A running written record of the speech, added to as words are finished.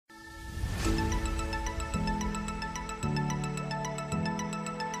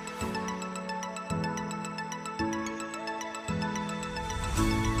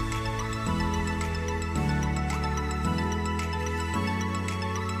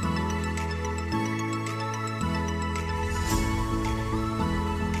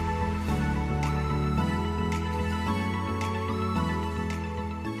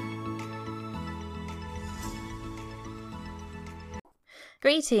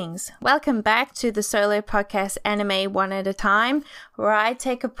Greetings. Welcome back to the solo podcast Anime One at a Time, where I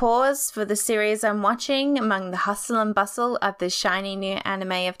take a pause for the series I'm watching among the hustle and bustle of the shiny new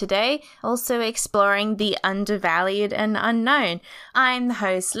anime of today, also exploring the undervalued and unknown. I'm the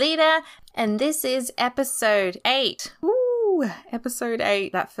host, Lita, and this is episode 8. Ooh, episode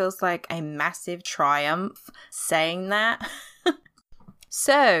 8. That feels like a massive triumph saying that.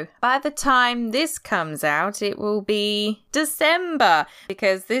 So, by the time this comes out, it will be December,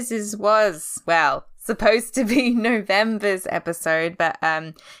 because this was supposed to be November's episode, but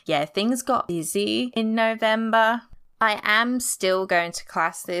things got busy in November. I am still going to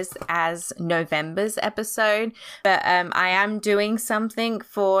class this as November's episode, but I am doing something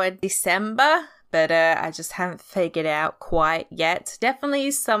for December. But I just haven't figured out quite yet. Definitely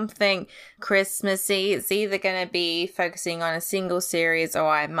something Christmassy. It's either going to be focusing on a single series or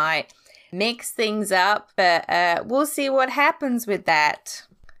I might mix things up. But we'll see what happens with that.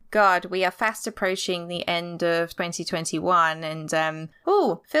 God, we are fast approaching the end of 2021 and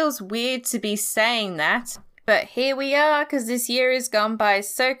feels weird to be saying that. But here we are, because this year has gone by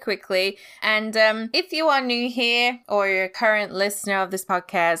so quickly. And if you are new here or you're a current listener of this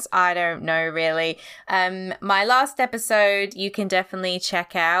podcast, I don't know really. My last episode, you can definitely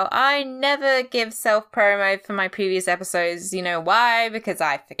check out. I never give self-promo for my previous episodes. You know why? Because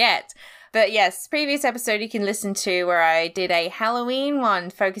I forget. But yes, previous episode you can listen to where I did a Halloween one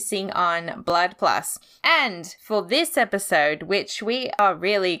focusing on Blood Plus. And for this episode, which we are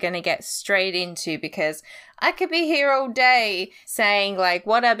really going to get straight into because I could be here all day saying like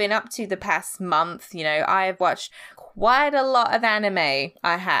what I've been up to the past month. You know, I have watched quite a lot of anime.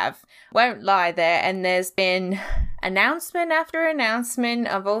 I have. Won't lie there. And there's been announcement after announcement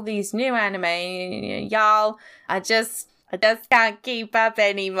of all these new anime. Y'all, I just can't keep up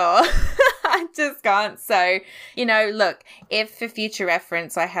anymore. I just can't. So, you know, look, if for future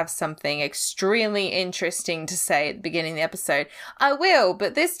reference I have something extremely interesting to say at the beginning of the episode, I will.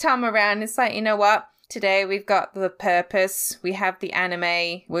 But this time around, it's like, you know what? Today we've got the purpose, we have the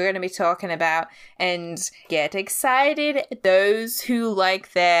anime we're going to be talking about, and get excited. Those who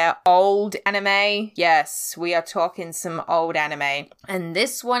like their old anime, yes, we are talking some old anime. And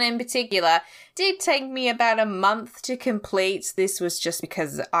this one in particular did take me about a month to complete. This was just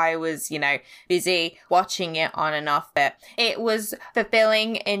because I was, busy watching it on and off, but it was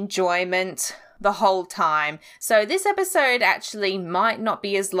fulfilling enjoyment the whole time. So this episode actually might not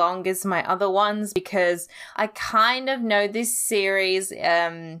be as long as my other ones because I kind of know this series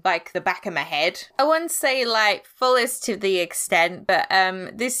like the back of my head. I wouldn't say like fullest to the extent, but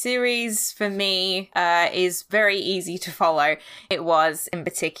this series for me is very easy to follow. It was in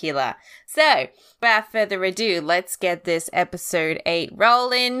particular. So without further ado, let's get this episode 8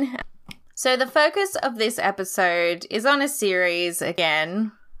 rolling. So the focus of this episode is on a series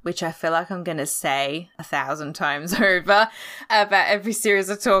again, which I feel like I'm going to say 1,000 times over about every series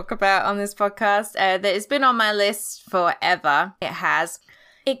I talk about on this podcast. That has been on my list forever. It has.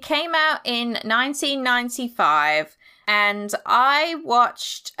 It came out in 1995. And I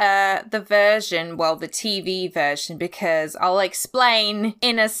watched the TV version, because I'll explain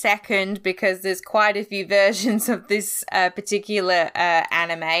in a second, because there's quite a few versions of this particular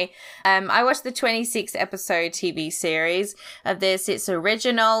anime. I watched the 26 episode TV series of this. It's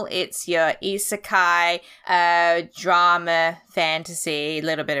original. It's your isekai, drama, fantasy, a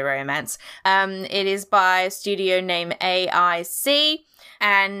little bit of romance. It is by a studio named AIC.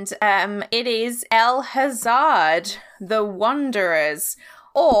 And it is El Hazard, The Wanderers.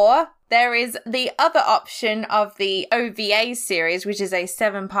 Or there is the other option of the OVA series, which is a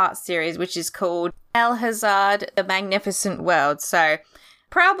 7-part series, which is called El Hazard, The Magnificent World. So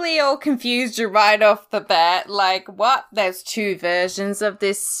probably all confused you right off the bat. Like, what? There's 2 versions of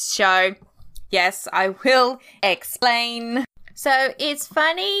this show. Yes, I will explain. So it's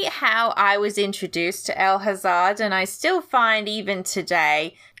funny how I was introduced to El Hazard, and I still find even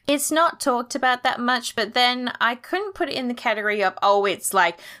today it's not talked about that much, but then I couldn't put it in the category of, it's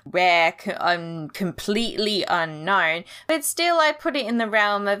like rare, completely unknown. But still, I put it in the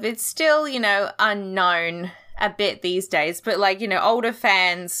realm of it's still, unknown a bit these days, but older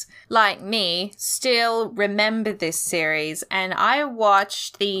fans like me still remember this series. And I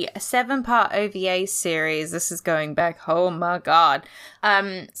watched the 7-part OVA series. This is going back, oh my god,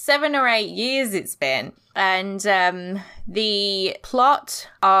 7 or 8 years it's been. And the plot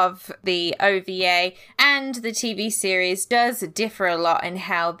of the OVA and the TV series does differ a lot in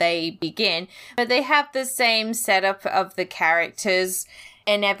how they begin, but they have the same setup of the characters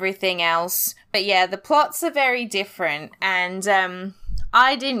and everything else. But yeah, the plots are very different. And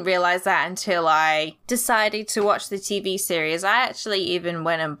I didn't realize that until I decided to watch the TV series. I actually even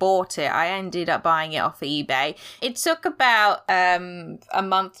went and bought it. I ended up buying it off of eBay. It took about a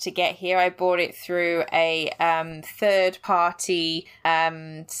month to get here. I bought it through a third-party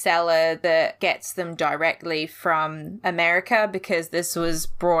seller that gets them directly from America, because this was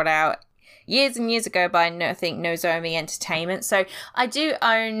brought out years and years ago by, I think, Nozomi Entertainment. So I do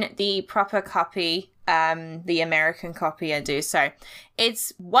own the proper copy, the American copy I do. So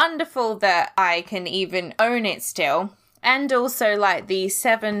it's wonderful that I can even own it still. And also, like, the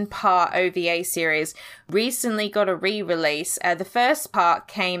 7-part OVA series recently got a re-release. The first part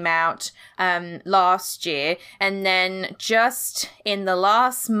came out last year, and then just in the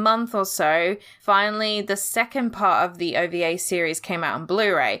last month or so, finally the second part of the OVA series came out on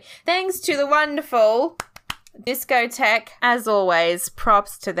Blu-ray. Thanks to the wonderful Discotek, as always.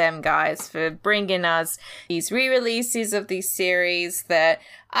 Props to them, guys, for bringing us these re-releases of these series that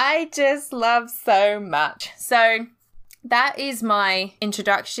I just love so much. So that is my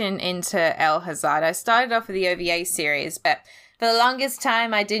introduction into El Hazard. I started off with the OVA series, but for the longest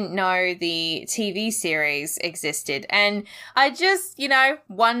time, I didn't know the TV series existed. And I just,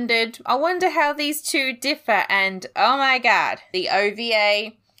 wondered, I wonder how these two differ. And oh my God, the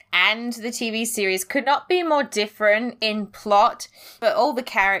OVA and the TV series could not be more different in plot, but all the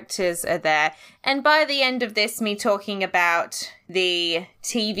characters are there. And by the end of this, me talking about the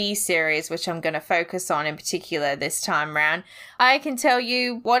TV series, which I'm going to focus on in particular this time round, I can tell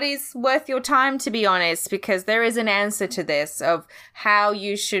you what is worth your time, to be honest, because there is an answer to this of how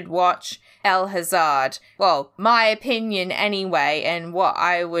you should watch El Hazard. Well, my opinion anyway, and what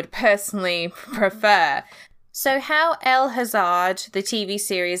I would personally prefer. So how El Hazard, the TV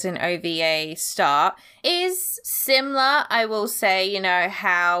series and OVA, start is similar, I will say,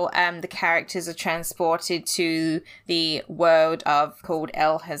 how the characters are transported to the world called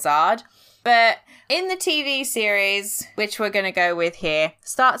El Hazard. But in the TV series, which we're going to go with here,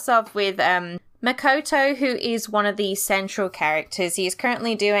 starts off with Makoto, who is one of the central characters. He is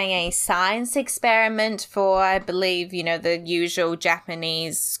currently doing a science experiment for, I believe, the usual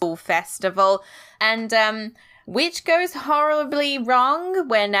Japanese school festival. And which goes horribly wrong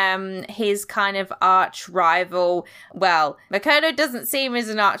when his kind of arch rival, well, Makoto doesn't see him as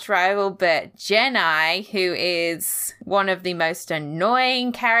an arch rival, but Gennai, who is one of the most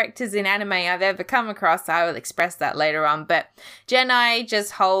annoying characters in anime I've ever come across, I will express that later on, but Gennai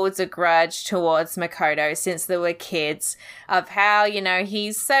just holds a grudge towards Makoto since they were kids, of how,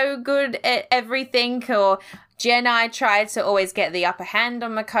 he's so good at everything, or Gennai tried to always get the upper hand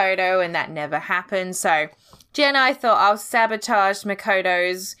on Makoto, and that never happened. So Gennai thought, I'll sabotage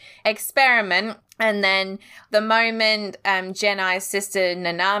Makoto's experiment. And then the moment Gennai's sister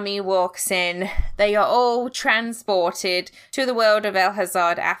Nanami walks in, they are all transported to the world of El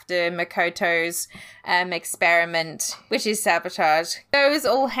Hazard after Makoto's experiment, which is sabotage, goes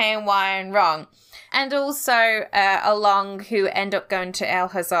all haywire and wrong. And also along who end up going to El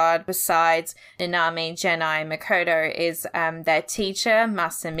Hazard besides Nanami, Gennai, Makoto is their teacher,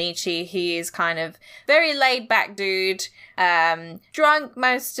 Masamichi. He is kind of very laid back dude, drunk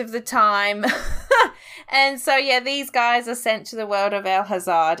most of the time. And so, yeah, these guys are sent to the world of El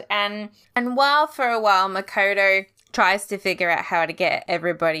Hazard. And while for a while Makoto tries to figure out how to get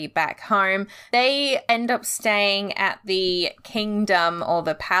everybody back home, they end up staying at the kingdom or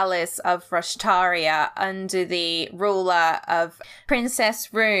the palace of Rashtaria under the ruler of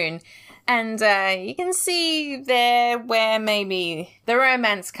Princess Rune. And you can see there where maybe the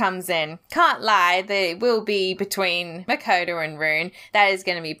romance comes in. Can't lie, there will be between Makoto and Rune. That is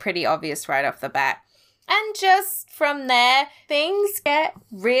going to be pretty obvious right off the bat. And just from there, things get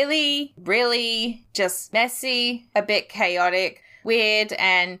really, really just messy, a bit chaotic, weird,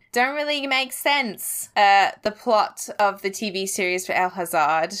 and don't really make sense. The plot of the TV series for El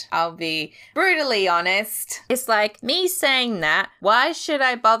Hazard, I'll be brutally honest. It's like me saying that, why should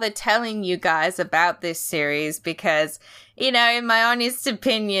I bother telling you guys about this series? Because, in my honest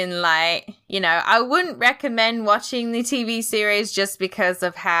opinion, I wouldn't recommend watching the TV series just because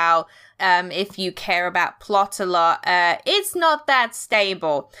of how if you care about plot a lot, it's not that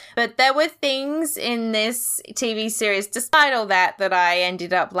stable. But there were things in this TV series, despite all that I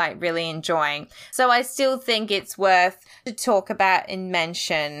ended up really enjoying. So I still think it's worth to talk about and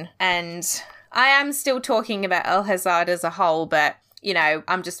mention. And I am still talking about El Hazard as a whole, but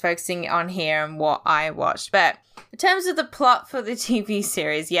I'm just focusing on here and what I watched. But in terms of the plot for the TV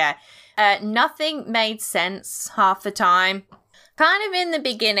series, nothing made sense half the time. Kind of in the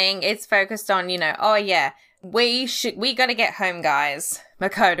beginning, it's focused on, we got to get home, guys.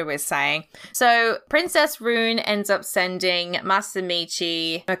 Makoto is saying. So Princess Rune ends up sending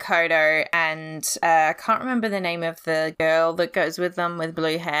Masamichi, Makoto, and I can't remember the name of the girl that goes with them with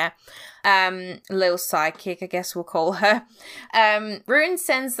blue hair. Little sidekick, I guess we'll call her. Rune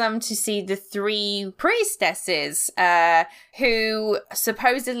sends them to see the 3 priestesses, who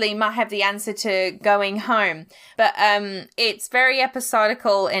supposedly might have the answer to going home. But it's very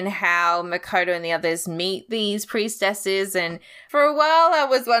episodical in how Makoto and the others meet these priestesses, and for a while I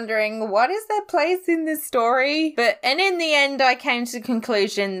was wondering, what is their place in this story? And in the end I came to the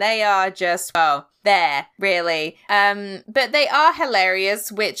conclusion they are just, there, really. But they are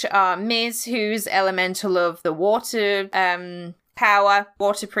hilarious, which are Miz, who's elemental of the water power,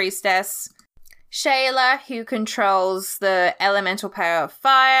 water priestess. Shayla, who controls the elemental power of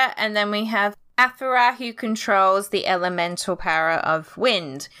fire. And then we have Aphra, who controls the elemental power of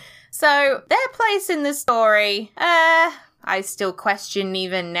wind. So their place in the story, I still question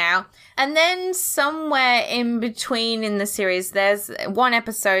even now. And then somewhere in between in the series, there's one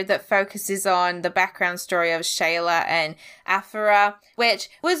episode that focuses on the background story of Shayla and Aphra, which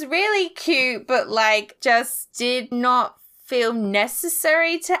was really cute, but just did not feel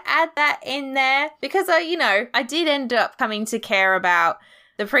necessary to add that in there, because I did end up coming to care about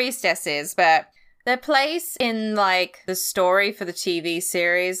the priestesses, but their place in the story for the TV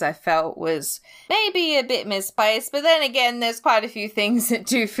series I felt was maybe a bit misplaced, but then again there's quite a few things that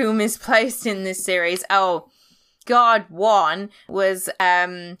do feel misplaced in this series. Oh God, one was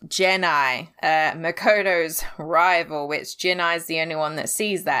Genai, Makoto's rival, which Genai's the only one that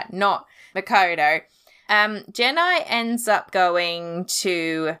sees that, not Makoto. Genai ends up going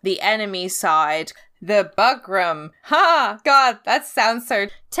to the enemy side, the Bugram. Ha! God, that sounds so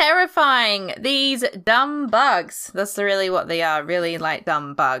terrifying. These dumb bugs. That's really what they are, really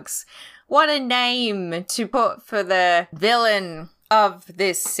dumb bugs. What a name to put for the villain of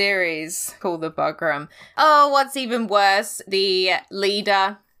this series, called the Bugram. Oh, what's even worse, the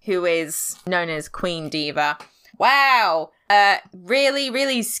leader, who is known as Queen Diva. Wow. Really,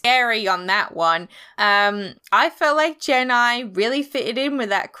 really scary on that one. I felt like Genai really fitted in with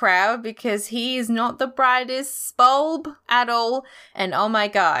that crowd because he is not the brightest bulb at all. And oh my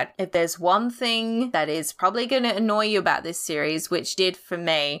God, if there's one thing that is probably going to annoy you about this series, which did for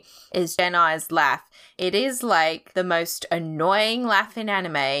me, is Genai's laugh. It is the most annoying laugh in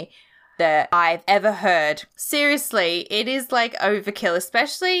anime that I've ever heard. Seriously, it is overkill,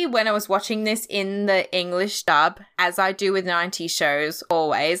 especially when I was watching this in the English dub, as I do with 90s shows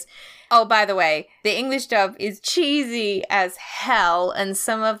always. Oh, by the way, the English dub is cheesy as hell, and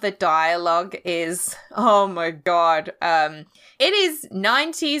some of the dialogue is, oh my God, it is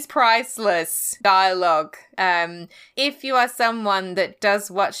 90s priceless dialogue. If you are someone that does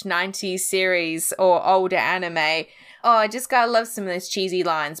watch 90s series or older anime, oh, I just gotta love some of those cheesy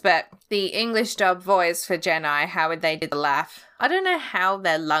lines. But the English dub voice for Genai, how they did the laugh, I don't know how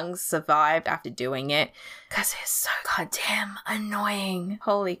their lungs survived after doing it, because it's so goddamn annoying.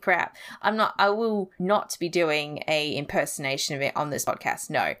 Holy crap. I will not be doing a impersonation of it on this podcast,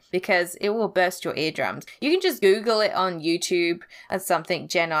 no, because it will burst your eardrums. You can just Google it on YouTube as something,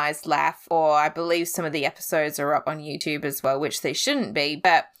 Genai's laugh, or I believe some of the episodes are up on YouTube as well, which they shouldn't be,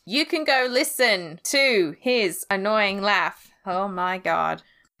 but you can go listen to his annoying laugh. Oh my God.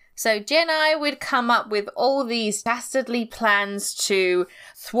 So Genai would come up with all these dastardly plans to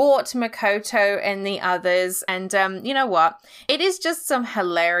thwart Makoto and the others. And you know what? It is just some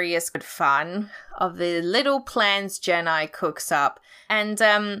hilarious good fun of the little plans Genai cooks up. And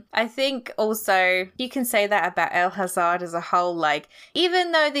I think also you can say that about El Hazard as a whole.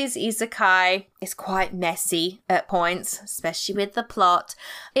 Even though this isekai is quite messy at points, especially with the plot,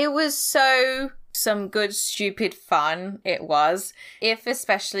 it was some good stupid fun. It was, if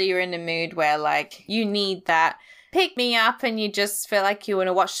especially you're in a mood where you need that pick me up and you just feel like you want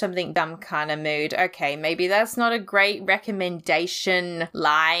to watch something dumb kind of mood. Okay, maybe that's not a great recommendation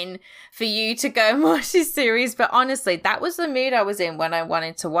line for you to go and watch this series, but honestly, that was the mood I was in when I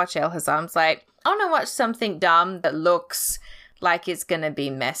wanted to watch El Hazard. I was like, I want to watch something dumb that looks like it's gonna be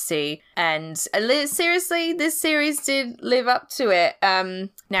messy, and seriously, this series did live up to it.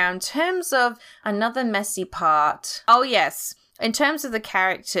 Now, in terms of another messy part, oh yes, in terms of the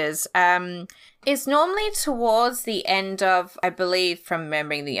characters, it's normally towards the end of, I believe, from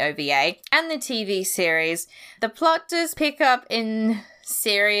remembering the OVA and the TV series, the plot does pick up in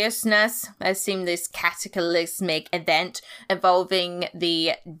seriousness. I assume this cataclysmic event involving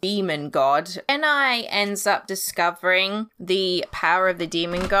the demon god. Genai ends up discovering the power of the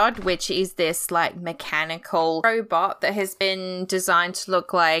demon god, which is this mechanical robot that has been designed to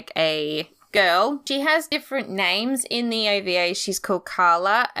look like a girl. She has different names. In the OVA, she's called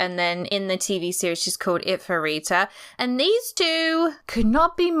Carla, and then in the TV series, she's called Ifrita. And these two could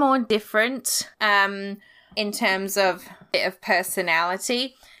not be more different in terms of bit of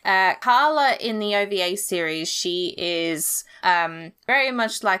personality. Carla in the OVA series, she is very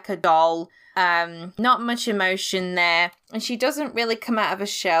much like a doll. Not much emotion there, and she doesn't really come out of a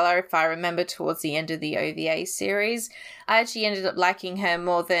shell, or if I remember towards the end of the OVA series. I actually ended up liking her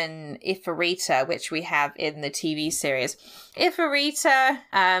more than Ifrita, which we have in the TV series.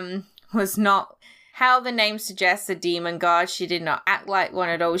 Ifrita was not, how the name suggests, a demon god. She did not act like one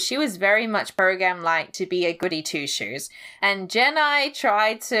at all. She was very much programmed like to be a goody two-shoes, and Jedi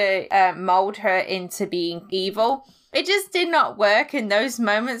tried to mold her into being evil. It just did not work, and those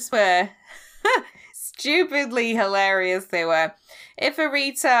moments were stupidly hilarious. They were.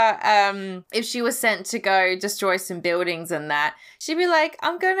 Ifrita, if she was sent to go destroy some buildings and that, she'd be like,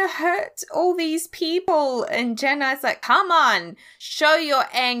 I'm gonna hurt all these people. And Jedi's like, come on, show your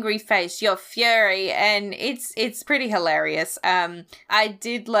angry face, your fury. And it's pretty hilarious. I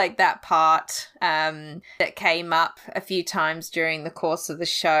did like that part that came up a few times during the course of the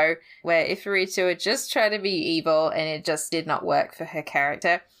show, where Ifrita would just try to be evil and it just did not work for her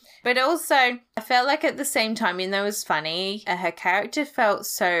character. But also, I felt like at the same time, even though it was funny, her character felt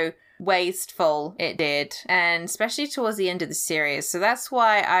so wasteful. It did. And especially towards the end of the series. So that's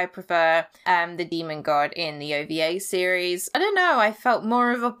why I prefer the Demon God in the OVA series. I don't know, I felt more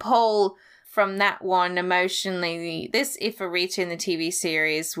of a pull from that one emotionally. This Ifrita in the TV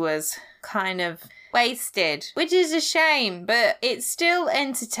series was kind of wasted, which is a shame, but it still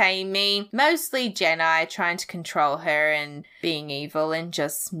entertained me. Mostly Jedi trying to control her and being evil, and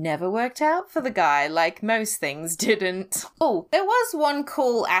just never worked out for the guy, like most things didn't. Oh, there was one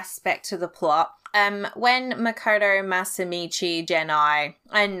cool aspect to the plot. When Makoto, Masamichi, Jedi,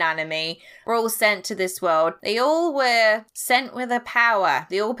 and Nanami were all sent to this world, they all were sent with a power.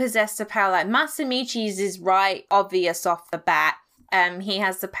 They all possessed a power. Like Masamichi's is right obvious off the bat. He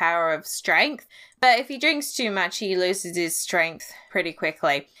has the power of strength, but if he drinks too much, he loses his strength pretty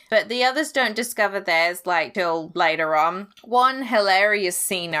quickly. But the others don't discover theirs, like, till later on. One hilarious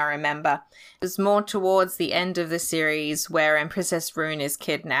scene I remember was more towards the end of the series, where Princess Rune is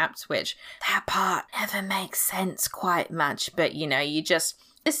kidnapped, which that part never makes sense quite much, but you know,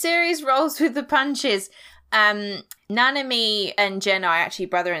 the series rolls with the punches. Nanami and Jen are actually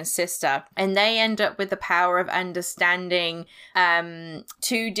brother and sister, and they end up with the power of understanding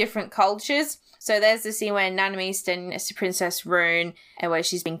two different cultures. So there's the scene where Nanami's standing next to Princess Rune, and where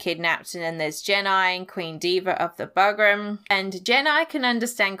she's been kidnapped, and then there's Jedi and Queen Diva of the Bugram, and Jedi can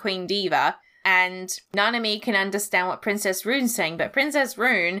understand Queen Diva, and Nanami can understand what Princess Rune's saying, but Princess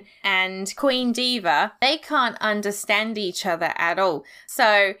Rune and Queen Diva, they can't understand each other at all.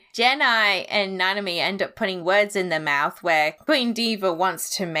 So Jedi and Nanami end up putting words in their mouth where Queen Diva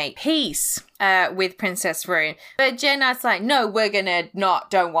wants to make peace with Princess Rune. But Jedi's like, no,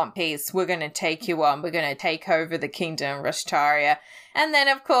 don't want peace. We're gonna take you on. We're gonna take over the kingdom of Rashtaria. And then,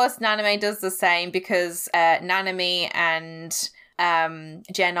 of course, Nanami does the same, because Nanami and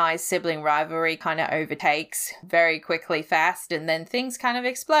Jedi's sibling rivalry kind of overtakes very quickly, fast, and then things kind of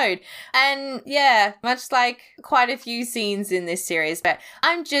explode. And yeah, much like quite a few scenes in this series, but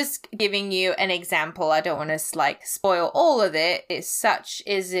I'm just giving you an example. I don't want to spoil all of it. It's such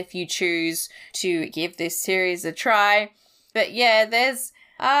as if you choose to give this series a try. But yeah, there's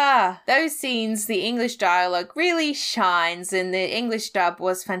those scenes, the English dialogue really shines, and the English dub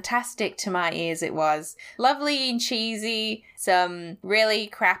was fantastic to my ears. It was lovely and cheesy, some really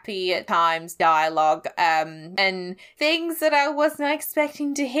crappy at times dialogue, and things that I wasn't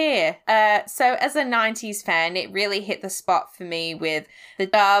expecting to hear. So as a 90s fan, it really hit the spot for me with the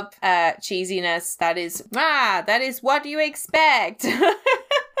dub cheesiness. That is what you expect.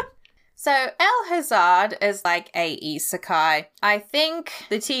 So El Hazard is like a isekai. I think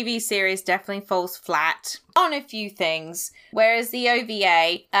the TV series definitely falls flat on a few things, whereas the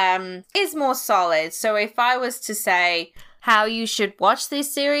OVA is more solid. So if I was to say how you should watch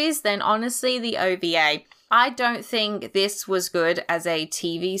this series, then honestly the OVA. I don't think this was good as a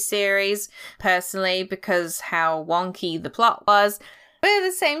TV series, personally, because how wonky the plot was. But at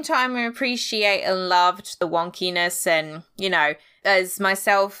the same time, I appreciate and loved the wonkiness, and, you know, as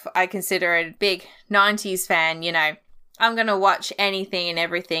myself, I consider a big 90s fan, you know, I'm going to watch anything and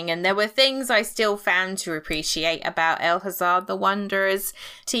everything, and there were things I still found to appreciate about El Hazard the Wanderers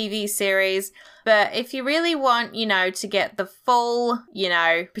TV series. But if you really want, you know, to get the full, you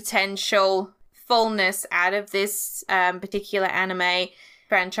know, potential fullness out of this particular anime,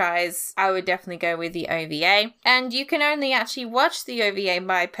 franchise, I would definitely go with the OVA. And you can only actually watch the OVA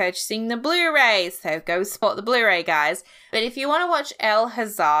by purchasing the Blu-ray, so go support the Blu-ray, guys. But if you want to watch El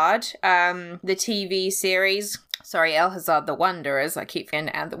Hazard, the TV series, sorry, El Hazard the Wanderers, I keep forgetting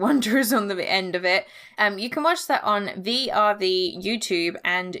to add the Wanderers on the end of it. You can watch that on VRV, YouTube,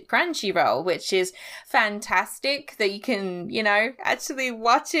 and Crunchyroll, which is fantastic that you can, you know, actually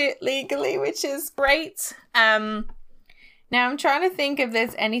watch it legally, which is great. Now, I'm trying to think if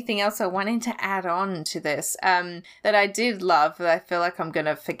there's anything else I wanted to add on to this that I did love that I feel like I'm going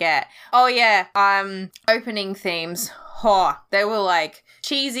to forget. Oh, yeah, opening themes. Oh, they were like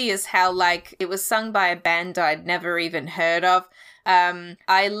cheesy as hell. Like it was sung by a band I'd never even heard of.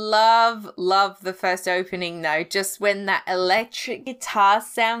 I love the first opening though, just when that electric guitar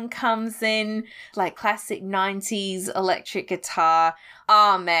sound comes in, like classic 90s electric guitar.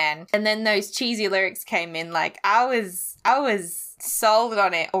 Oh man. And then those cheesy lyrics came in, like I was sold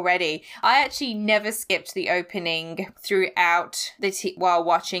on it already. I actually never skipped the opening throughout while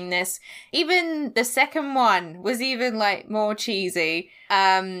watching this. Even the second one was even like more cheesy.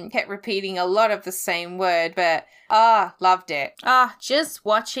 Kept repeating a lot of the same word, but loved it. Just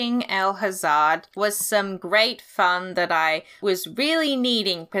watching El Hazard was some great fun that I was really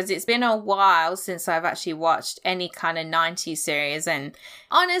needing because it's been a while since I've actually watched any kind of 90s series, and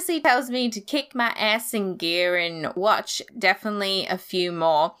honestly tells me to kick my ass in gear and watch definitely a few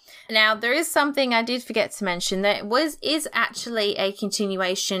more. Now, there is something I did forget to mention that is actually a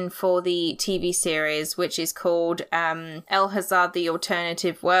continuation for the TV series, which is called El Hazard the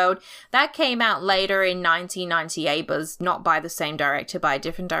Alternative World. That came out later in 1998, but was not by the same director, by a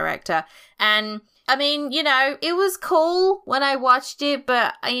different director. And I mean, you know, it was cool when I watched it,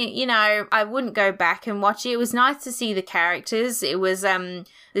 but, you know, I wouldn't go back and watch it. It was nice to see the characters. It was, the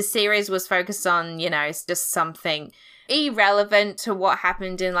series was focused on, you know, it's just something irrelevant to what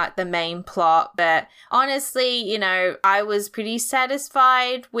happened in, like, the main plot. But honestly, you know, I was pretty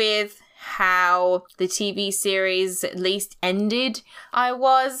satisfied with how the TV series at least ended. I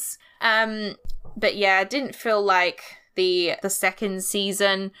was. But yeah, I didn't feel like the second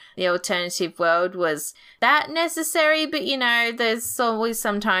season, The Alternative World, was that necessary. But, you know, there's always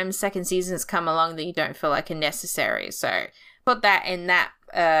sometimes second seasons come along that you don't feel like are necessary. So put that in that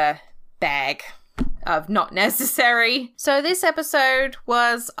bag of not necessary. So this episode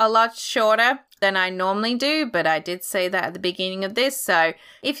was a lot shorter than I normally do, but I did say that at the beginning of this. So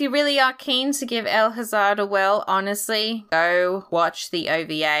if you really are keen to give El Hazard a whirl, honestly, go watch the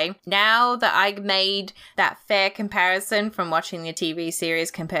OVA. Now that I've made that fair comparison from watching the TV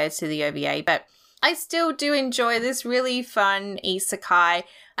series compared to the OVA, but I still do enjoy this really fun isekai.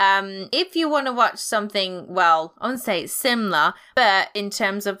 If you want to watch something, well, I wouldn't say it's similar, but in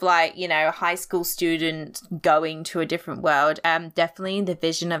terms of like, you know, a high school student going to a different world, definitely The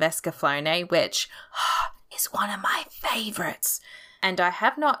Vision of Escaflowne, which is one of my favorites. And I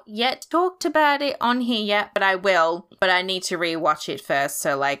have not yet talked about it on here yet, but I will. But I need to rewatch it first,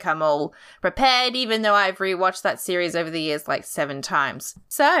 so like I'm all prepared, even though I've rewatched that series over the years like 7 times.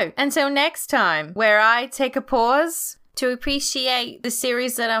 So, until next time, where I take a pause to appreciate the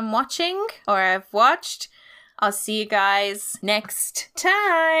series that I'm watching or I've watched. I'll see you guys next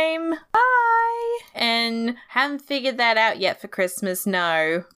time. Bye! And haven't figured that out yet for Christmas,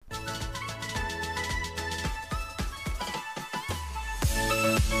 no.